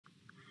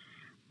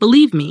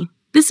Believe me,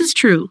 this is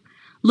true.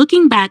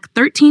 Looking back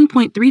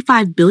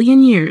 13.35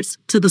 billion years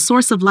to the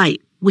source of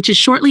light, which is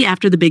shortly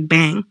after the Big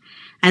Bang,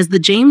 as the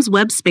James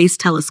Webb Space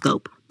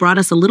Telescope brought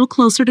us a little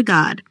closer to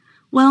God,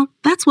 well,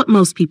 that's what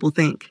most people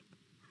think.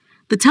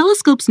 The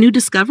telescope's new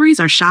discoveries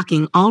are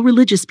shocking all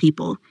religious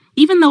people,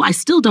 even though I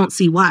still don't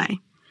see why.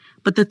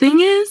 But the thing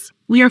is,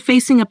 we are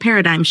facing a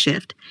paradigm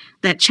shift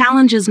that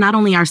challenges not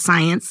only our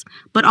science,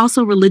 but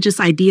also religious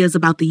ideas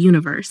about the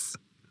universe.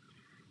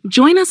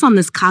 Join us on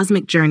this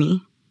cosmic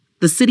journey.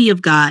 The City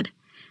of God.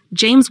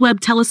 James Webb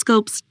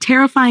Telescope's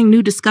terrifying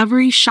new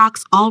discovery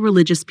shocks all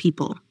religious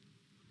people.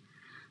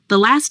 The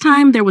last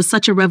time there was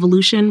such a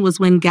revolution was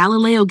when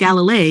Galileo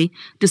Galilei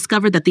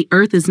discovered that the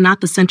Earth is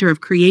not the center of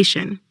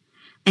creation,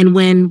 and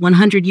when,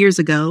 100 years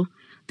ago,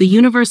 the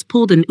universe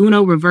pulled an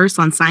Uno reverse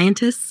on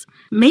scientists,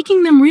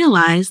 making them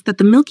realize that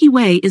the Milky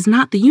Way is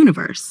not the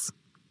universe.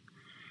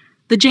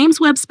 The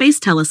James Webb Space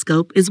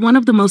Telescope is one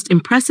of the most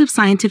impressive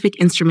scientific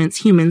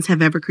instruments humans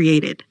have ever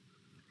created.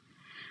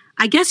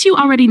 I guess you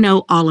already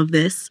know all of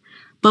this,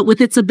 but with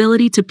its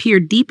ability to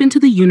peer deep into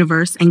the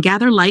universe and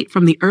gather light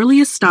from the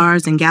earliest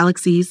stars and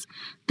galaxies,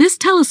 this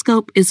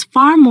telescope is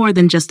far more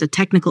than just a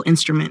technical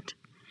instrument.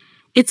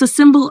 It's a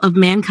symbol of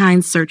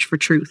mankind's search for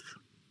truth.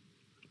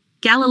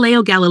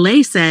 Galileo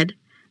Galilei said,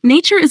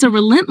 "Nature is a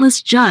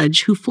relentless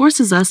judge who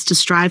forces us to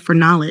strive for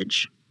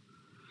knowledge."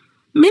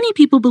 Many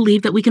people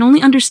believe that we can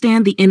only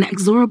understand the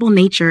inexorable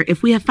nature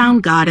if we have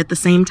found God at the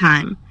same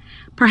time.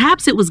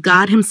 Perhaps it was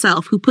God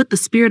himself who put the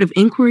spirit of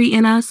inquiry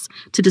in us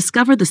to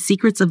discover the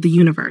secrets of the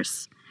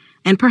universe.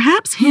 And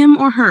perhaps him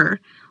or her,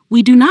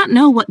 we do not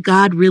know what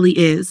God really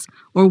is,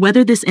 or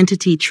whether this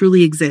entity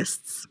truly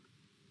exists.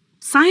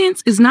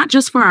 Science is not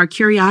just for our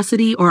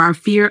curiosity or our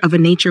fear of a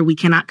nature we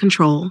cannot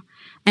control,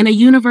 and a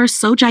universe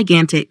so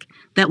gigantic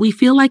that we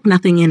feel like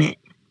nothing in it.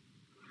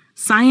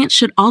 Science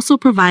should also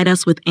provide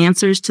us with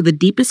answers to the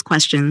deepest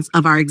questions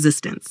of our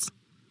existence.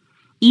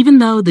 Even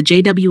though the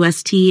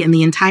JWST and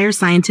the entire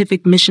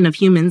scientific mission of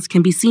humans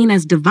can be seen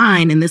as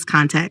divine in this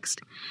context,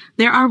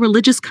 there are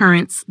religious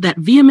currents that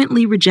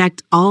vehemently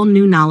reject all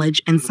new knowledge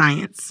and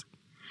science.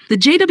 The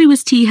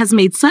JWST has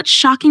made such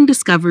shocking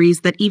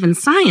discoveries that even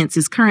science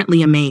is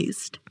currently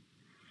amazed.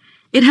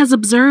 It has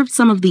observed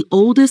some of the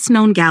oldest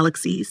known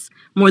galaxies,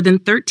 more than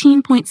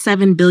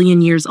 13.7 billion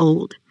years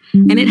old,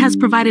 and it has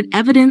provided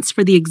evidence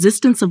for the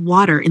existence of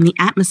water in the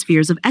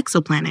atmospheres of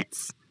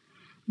exoplanets.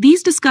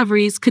 These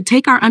discoveries could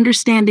take our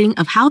understanding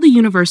of how the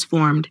universe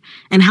formed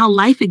and how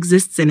life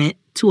exists in it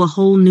to a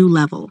whole new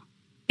level.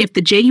 If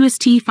the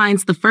JUST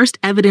finds the first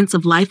evidence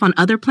of life on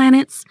other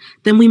planets,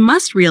 then we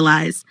must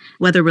realize,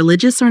 whether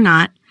religious or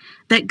not,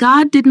 that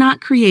God did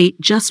not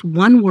create just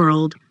one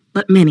world,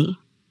 but many.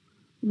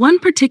 One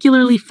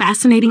particularly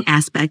fascinating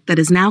aspect that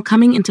is now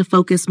coming into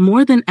focus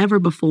more than ever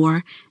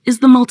before is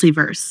the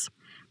multiverse.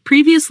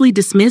 Previously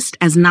dismissed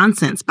as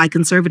nonsense by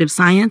conservative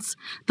science,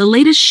 the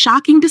latest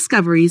shocking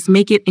discoveries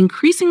make it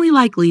increasingly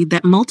likely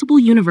that multiple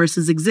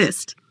universes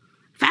exist.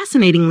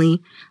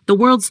 Fascinatingly, the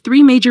world's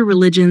 3 major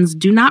religions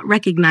do not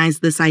recognize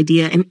this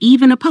idea and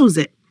even oppose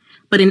it.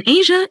 But in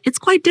Asia, it's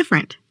quite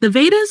different. The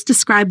Vedas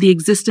describe the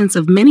existence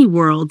of many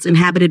worlds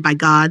inhabited by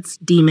gods,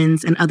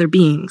 demons, and other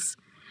beings.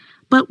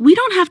 But we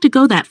don't have to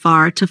go that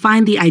far to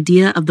find the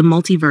idea of the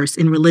multiverse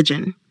in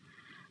religion.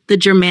 The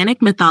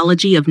Germanic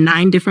mythology of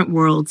 9 different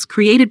worlds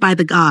created by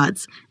the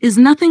gods is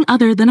nothing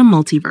other than a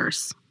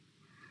multiverse.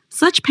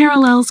 Such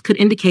parallels could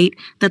indicate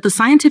that the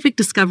scientific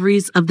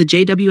discoveries of the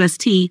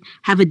JWST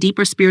have a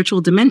deeper spiritual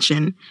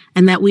dimension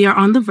and that we are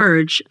on the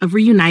verge of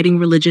reuniting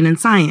religion and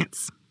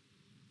science.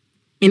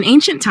 In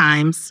ancient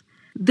times,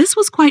 this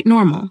was quite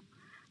normal.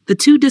 The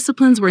 2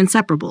 disciplines were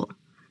inseparable.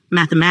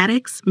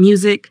 Mathematics,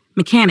 music,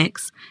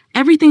 mechanics,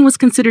 everything was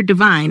considered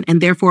divine and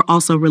therefore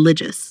also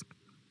religious.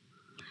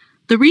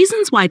 The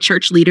reasons why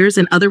church leaders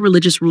and other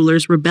religious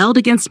rulers rebelled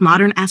against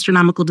modern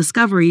astronomical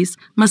discoveries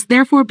must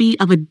therefore be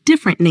of a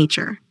different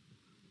nature.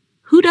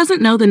 Who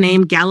doesn't know the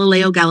name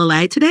Galileo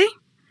Galilei today?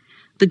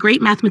 The great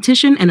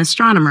mathematician and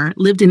astronomer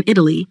lived in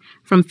Italy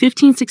from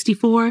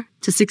 1564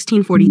 to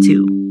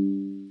 1642.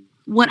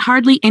 What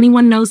hardly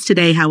anyone knows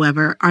today,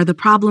 however, are the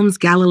problems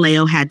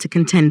Galileo had to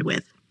contend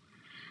with.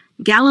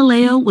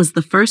 Galileo was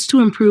the first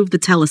to improve the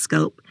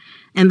telescope,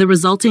 and the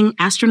resulting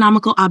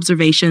astronomical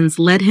observations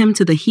led him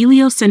to the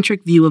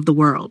heliocentric view of the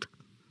world.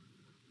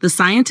 The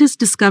scientist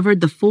discovered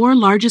the 4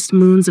 largest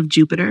moons of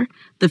Jupiter,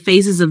 the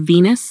phases of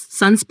Venus,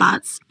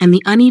 sunspots, and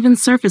the uneven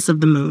surface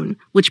of the moon,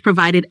 which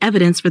provided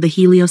evidence for the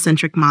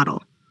heliocentric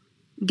model.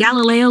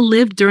 Galileo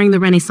lived during the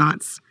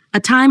Renaissance,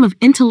 a time of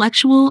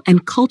intellectual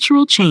and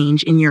cultural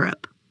change in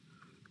Europe.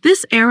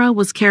 This era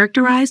was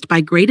characterized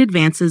by great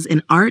advances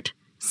in art,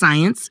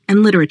 science,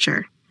 and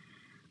literature.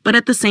 But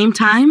at the same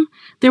time,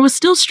 there was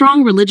still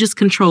strong religious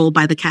control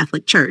by the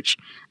Catholic Church,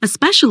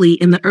 especially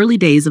in the early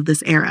days of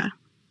this era.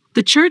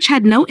 The Church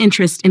had no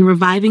interest in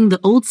reviving the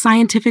old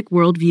scientific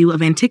worldview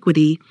of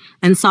antiquity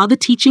and saw the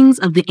teachings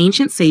of the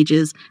ancient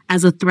sages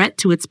as a threat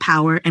to its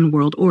power and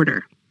world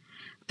order.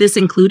 This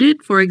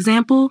included, for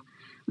example,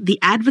 the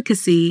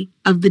advocacy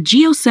of the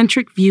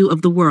geocentric view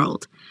of the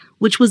world,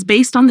 which was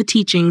based on the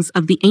teachings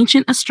of the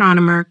ancient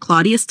astronomer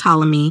Claudius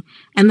Ptolemy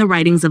and the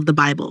writings of the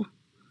Bible.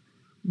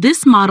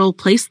 This model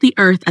placed the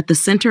Earth at the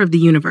center of the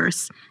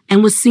universe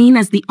and was seen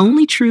as the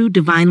only true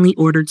divinely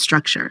ordered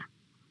structure.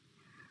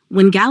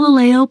 When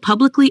Galileo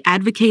publicly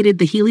advocated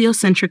the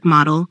heliocentric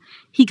model,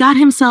 he got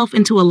himself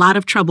into a lot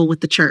of trouble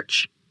with the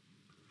Church.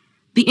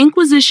 The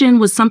Inquisition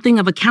was something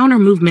of a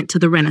counter-movement to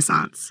the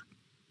Renaissance.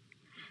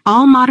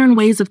 All modern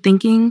ways of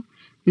thinking,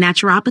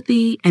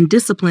 naturopathy, and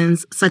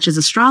disciplines such as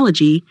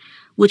astrology,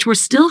 which were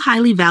still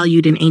highly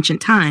valued in ancient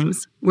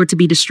times, were to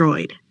be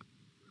destroyed.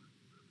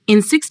 In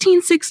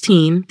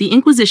 1616, the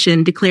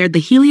Inquisition declared the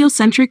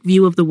heliocentric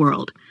view of the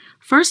world,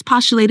 first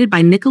postulated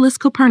by Nicholas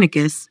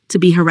Copernicus, to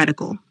be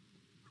heretical.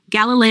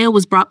 Galileo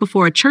was brought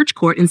before a church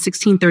court in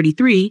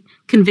 1633,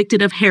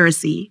 convicted of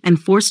heresy, and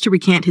forced to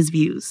recant his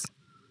views.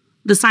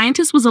 The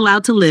scientist was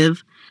allowed to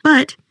live,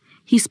 but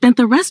he spent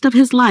the rest of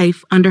his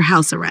life under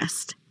house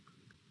arrest.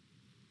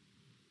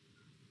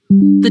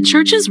 The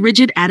Church's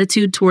rigid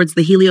attitude towards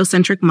the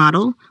heliocentric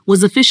model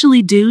was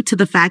officially due to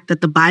the fact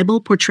that the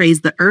Bible portrays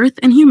the earth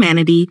and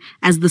humanity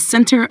as the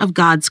center of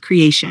God's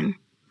creation.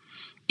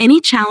 Any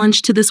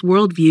challenge to this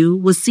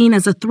worldview was seen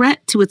as a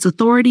threat to its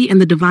authority in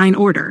the divine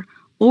order,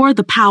 or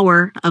the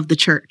power of the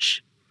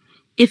Church.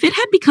 If it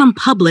had become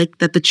public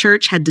that the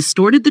Church had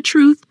distorted the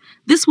truth,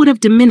 this would have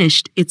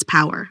diminished its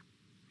power.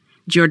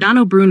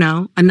 Giordano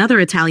Bruno, another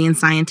Italian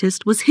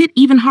scientist, was hit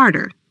even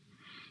harder.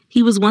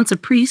 He was once a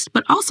priest,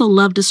 but also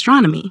loved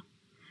astronomy.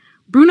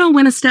 Bruno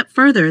went a step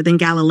further than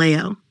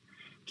Galileo.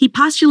 He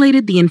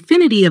postulated the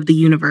infinity of the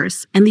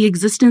universe and the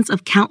existence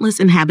of countless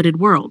inhabited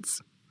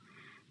worlds.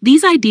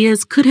 These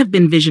ideas could have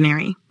been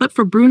visionary, but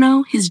for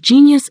Bruno, his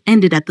genius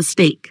ended at the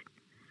stake.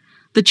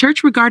 The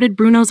Church regarded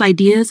Bruno's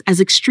ideas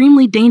as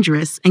extremely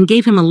dangerous and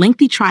gave him a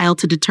lengthy trial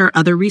to deter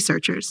other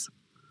researchers.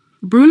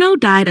 Bruno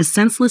died a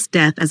senseless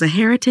death as a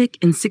heretic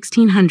in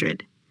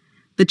 1600.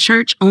 The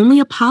Church only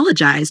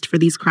apologized for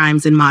these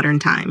crimes in modern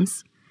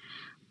times.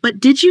 But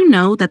did you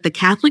know that the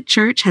Catholic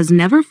Church has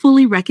never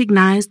fully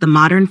recognized the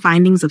modern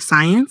findings of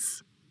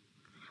science?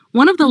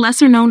 One of the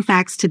lesser-known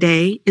facts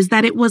today is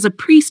that it was a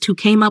priest who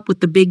came up with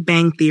the Big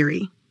Bang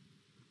Theory.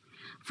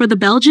 For the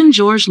Belgian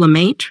Georges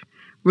Lemaitre,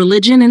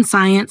 religion and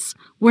science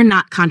were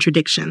not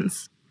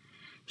contradictions.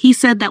 He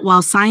said that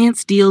while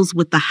science deals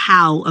with the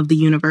how of the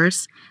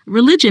universe,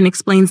 religion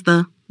explains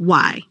the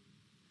why.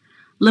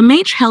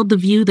 Lemaitre held the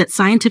view that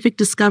scientific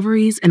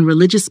discoveries and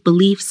religious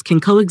beliefs can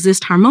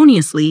coexist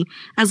harmoniously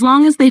as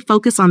long as they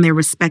focus on their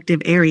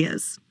respective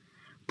areas.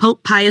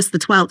 Pope Pius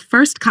XII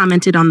first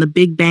commented on the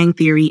Big Bang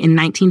Theory in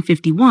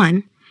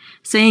 1951,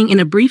 saying in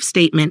a brief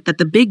statement that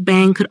the Big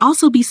Bang could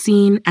also be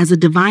seen as a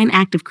divine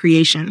act of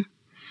creation.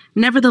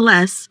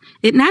 Nevertheless,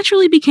 it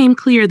naturally became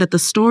clear that the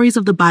stories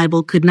of the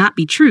Bible could not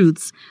be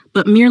truths,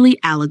 but merely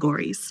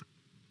allegories.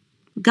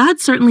 God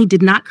certainly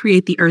did not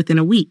create the earth in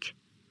a week.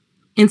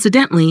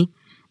 Incidentally,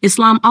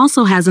 Islam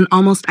also has an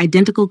almost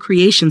identical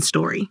creation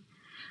story.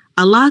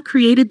 Allah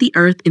created the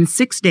earth in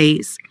 6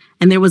 days,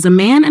 and there was a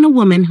man and a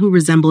woman who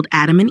resembled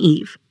Adam and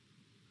Eve.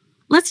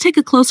 Let's take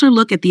a closer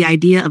look at the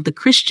idea of the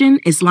Christian,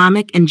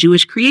 Islamic, and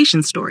Jewish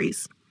creation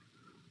stories.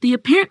 The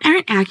apparent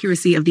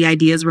accuracy of the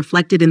ideas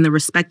reflected in the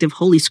respective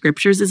holy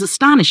scriptures is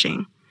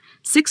astonishing.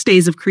 6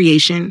 days of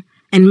creation,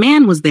 and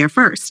man was there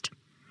first.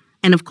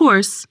 And of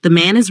course, the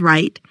man is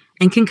right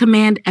and can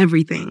command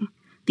everything.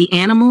 The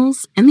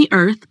animals and the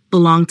earth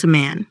belong to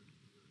man.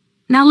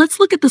 Now let's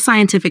look at the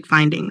scientific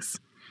findings.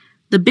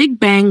 The Big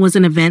Bang was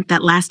an event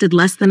that lasted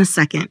less than a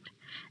second,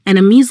 and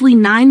a measly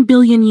 9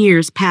 billion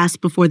years passed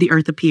before the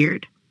earth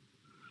appeared.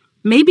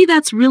 Maybe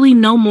that's really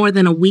no more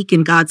than a week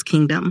in God's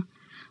kingdom,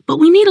 but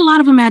we need a lot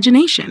of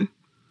imagination.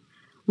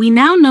 We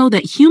now know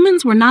that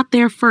humans were not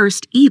there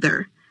first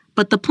either,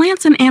 but the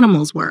plants and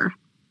animals were.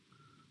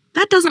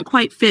 That doesn't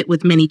quite fit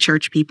with many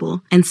church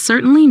people, and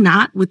certainly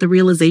not with the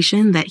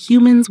realization that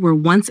humans were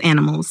once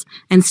animals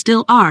and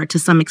still are to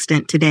some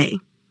extent today.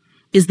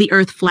 Is the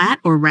earth flat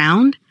or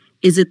round?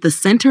 Is it the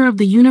center of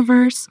the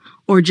universe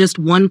or just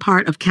one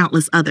part of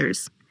countless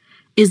others?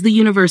 Is the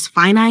universe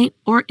finite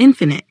or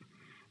infinite?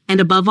 And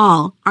above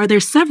all, are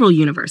there several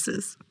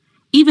universes?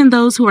 Even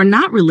those who are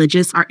not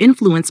religious are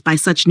influenced by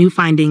such new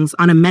findings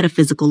on a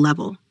metaphysical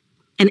level.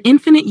 An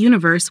infinite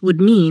universe would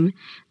mean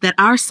that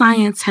our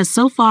science has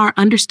so far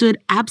understood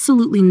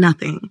absolutely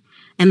nothing,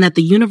 and that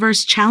the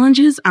universe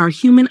challenges our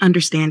human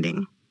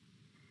understanding.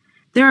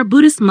 There are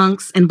Buddhist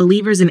monks and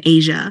believers in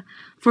Asia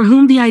for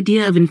whom the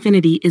idea of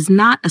infinity is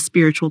not a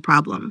spiritual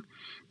problem.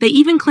 They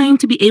even claim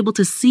to be able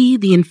to see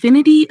the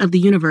infinity of the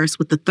universe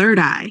with the third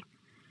eye.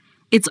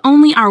 It's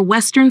only our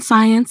Western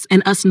science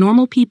and us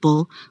normal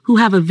people who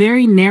have a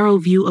very narrow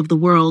view of the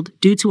world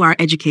due to our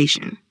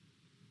education.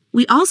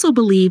 We also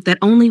believe that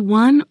only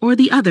one or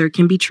the other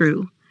can be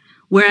true,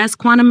 whereas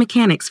quantum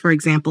mechanics, for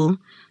example,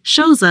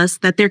 shows us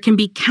that there can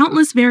be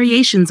countless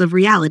variations of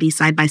reality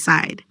side by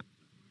side.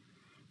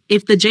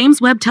 If the James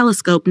Webb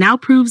Telescope now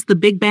proves the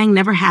Big Bang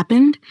never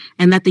happened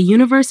and that the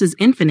universe is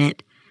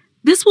infinite,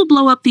 this will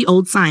blow up the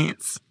old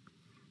science.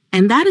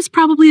 And that is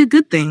probably a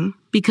good thing,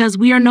 because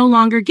we are no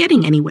longer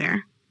getting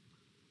anywhere.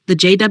 The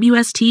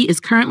JWST is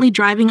currently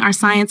driving our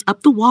science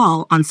up the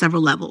wall on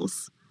several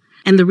levels,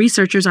 and the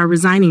researchers are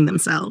resigning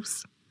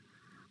themselves.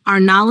 Our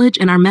knowledge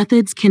and our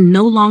methods can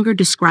no longer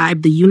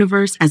describe the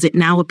universe as it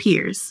now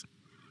appears.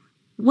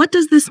 What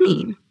does this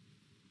mean?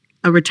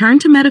 A return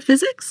to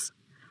metaphysics?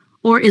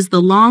 Or is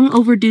the long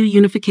overdue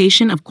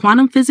unification of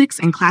quantum physics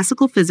and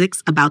classical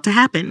physics about to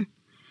happen?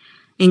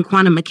 In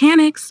quantum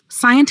mechanics,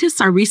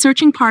 scientists are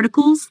researching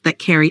particles that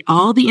carry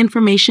all the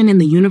information in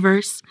the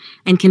universe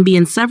and can be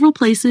in several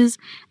places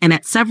and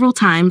at several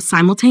times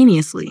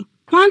simultaneously.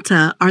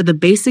 Quanta are the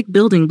basic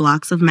building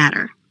blocks of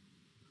matter.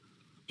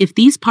 If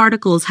these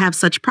particles have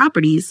such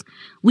properties,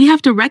 we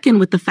have to reckon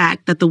with the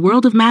fact that the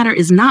world of matter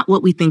is not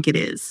what we think it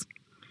is.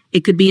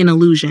 It could be an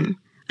illusion,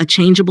 a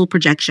changeable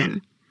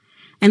projection.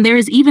 And there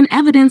is even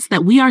evidence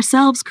that we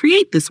ourselves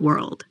create this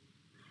world.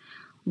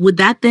 Would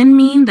that then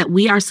mean that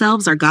we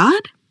ourselves are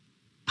God?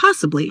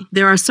 Possibly.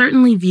 There are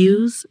certainly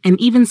views and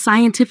even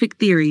scientific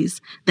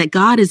theories that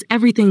God is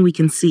everything we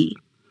can see,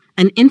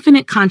 an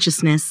infinite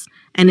consciousness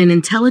and an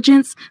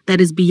intelligence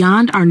that is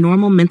beyond our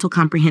normal mental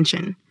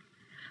comprehension.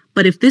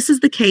 But if this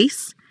is the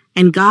case,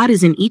 and God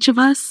is in each of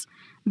us,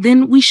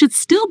 then we should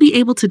still be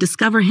able to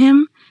discover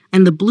Him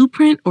and the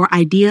blueprint or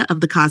idea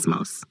of the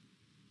cosmos.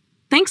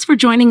 Thanks for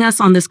joining us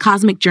on this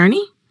cosmic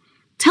journey.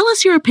 Tell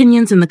us your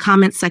opinions in the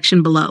comments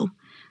section below.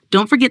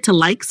 Don't forget to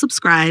like,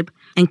 subscribe,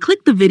 and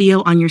click the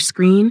video on your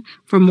screen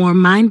for more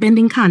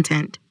mind-bending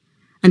content.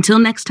 Until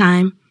next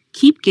time,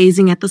 keep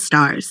gazing at the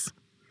stars.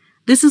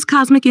 This is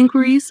Cosmic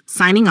Inquiries,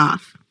 signing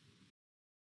off.